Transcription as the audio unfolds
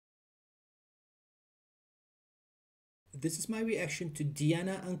This is my reaction to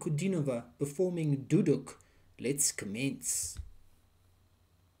Diana Ankudinova performing Duduk. Let's commence.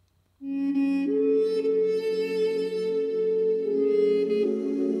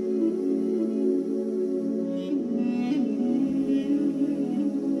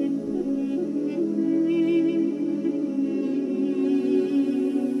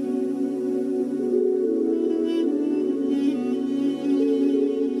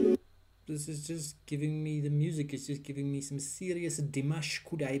 This is just giving me, the music is just giving me some serious Dimash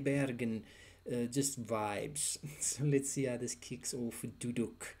Kudaibergen just vibes. So let's see how this kicks off with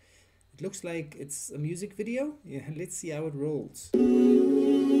Duduk. It looks like it's a music video. Yeah, let's see how it rolls.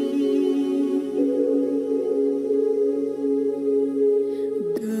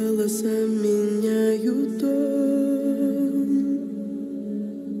 Голоса меняют дом.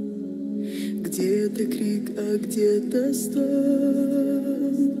 Где-то крик, а где-то стон.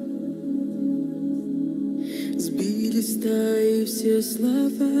 Сбились в стаи все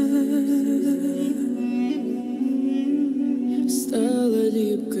слова. Стала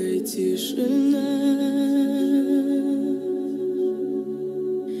липкой тишина.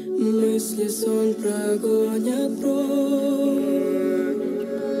 Мысли сон прогонят прочь.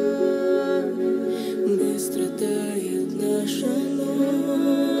 Быстро тает наша ночь.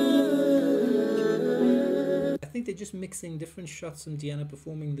 I think they're just mixing different shots from Diana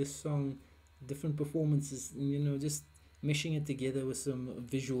performing this song, different performances, you know, just meshing it together with some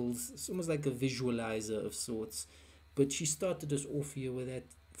visuals. It's almost like a visualizer of sorts. But she started us off here with that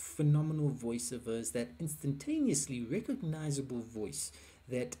phenomenal voice of hers, that instantaneously recognizable voice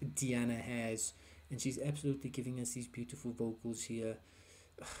that Diana has, and she's absolutely giving us these beautiful vocals here.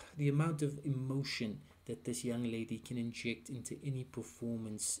 The amount of emotion that this young lady can inject into any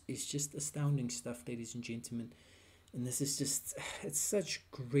performance is just astounding stuff, ladies and gentlemen. And this is just, it's such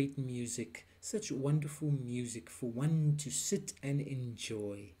great music, such wonderful music for one to sit and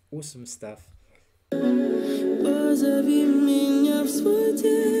enjoy. Awesome stuff. Позови меня в свой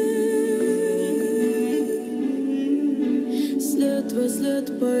день. След во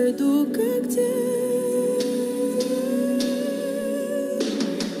след пойду, как тень.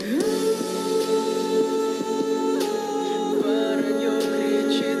 Воронье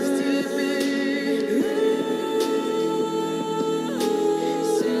кричит в степи.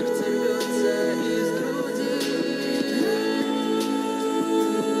 Сердце рвется из груди.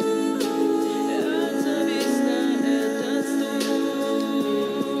 Отзовись на этот стук,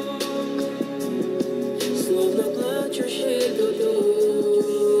 словно плачущий дудук.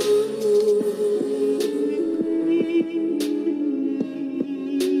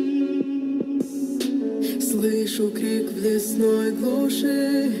 Слышу крик в лесной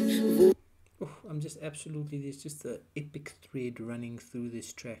глуши. Oh, I'm just absolutely, there's just an epic thread running through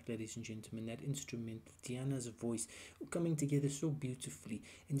this track, ladies and gentlemen. That instrument, Diana's voice, coming together so beautifully,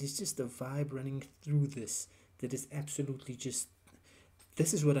 and there's just a vibe running through this that is absolutely just,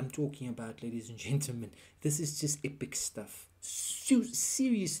 this is what I'm talking about, ladies and gentlemen. This is just epic stuff. So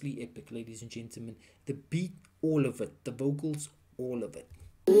seriously epic, ladies and gentlemen. The beat, all of it. The vocals, all of it.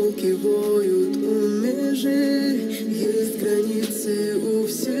 Волки воют у межи, есть границы у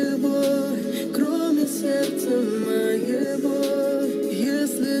всего, кроме сердца моего.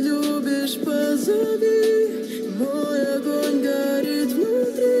 Если любишь, позови, мой огонь горит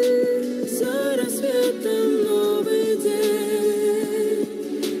внутри. За рассветом новый день,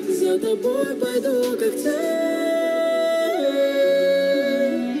 за тобой пойду, как тень.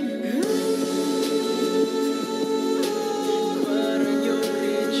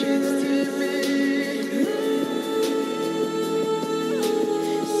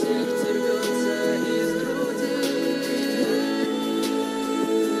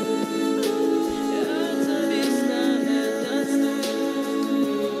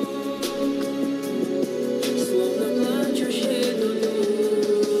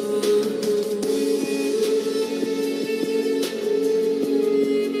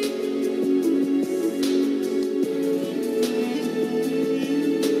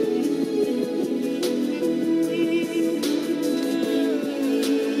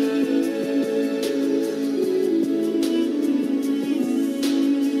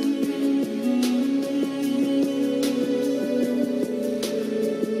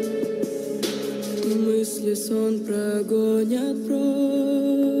 Мысли сон прогонят прочь.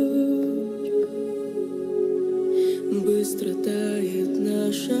 Быстро тает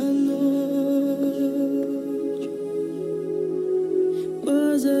наша ночь.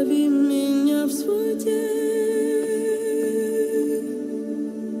 Позови меня в свой день.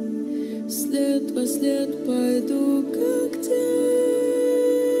 След во след пойду, как тень.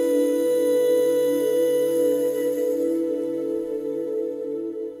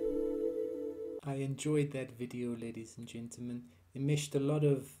 enjoyed that video, ladies and gentlemen. They meshed a lot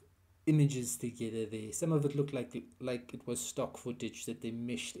of images together there. Some of it looked like it was stock footage that they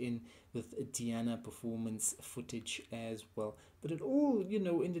meshed in with a Diana performance footage as well. But it all,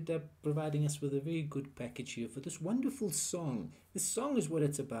 ended up providing us with a very good package here for this wonderful song. This song is what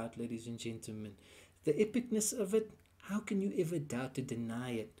it's about, ladies and gentlemen. The epicness of it, how can you ever doubt or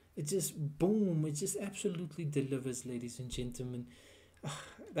deny it? It just, boom, it just absolutely delivers, ladies and gentlemen.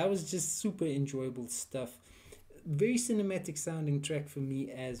 That was just super enjoyable stuff. Very cinematic sounding track for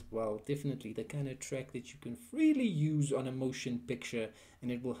me as well. Definitely the kind of track that you can freely use on a motion picture,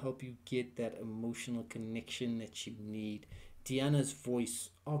 and it will help you get that emotional connection that you need. Diana's voice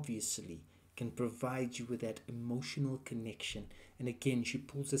obviously can provide you with that emotional connection, and again she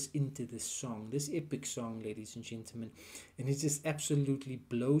pulls us into this song, this epic song, ladies and gentlemen, and it just absolutely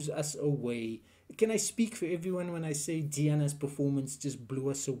blows us away. Can I speak for everyone when I say Diana's performance just blew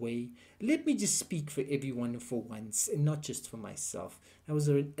us away? Let me just speak for everyone for once, and not just for myself. That was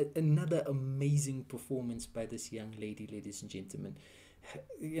another amazing performance by this young lady, ladies and gentlemen.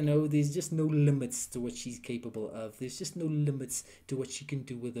 There's just no limits to what she's capable of. There's just no limits to what she can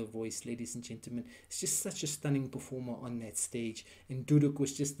do with her voice, ladies and gentlemen. It's just such a stunning performer on that stage, and Duduk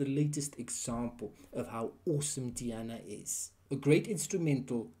was just the latest example of how awesome Diana is. A great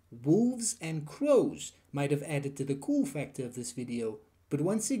instrumental, wolves and crows, might have added to the cool factor of this video, but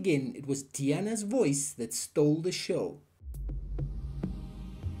once again it was Diana's voice that stole the show.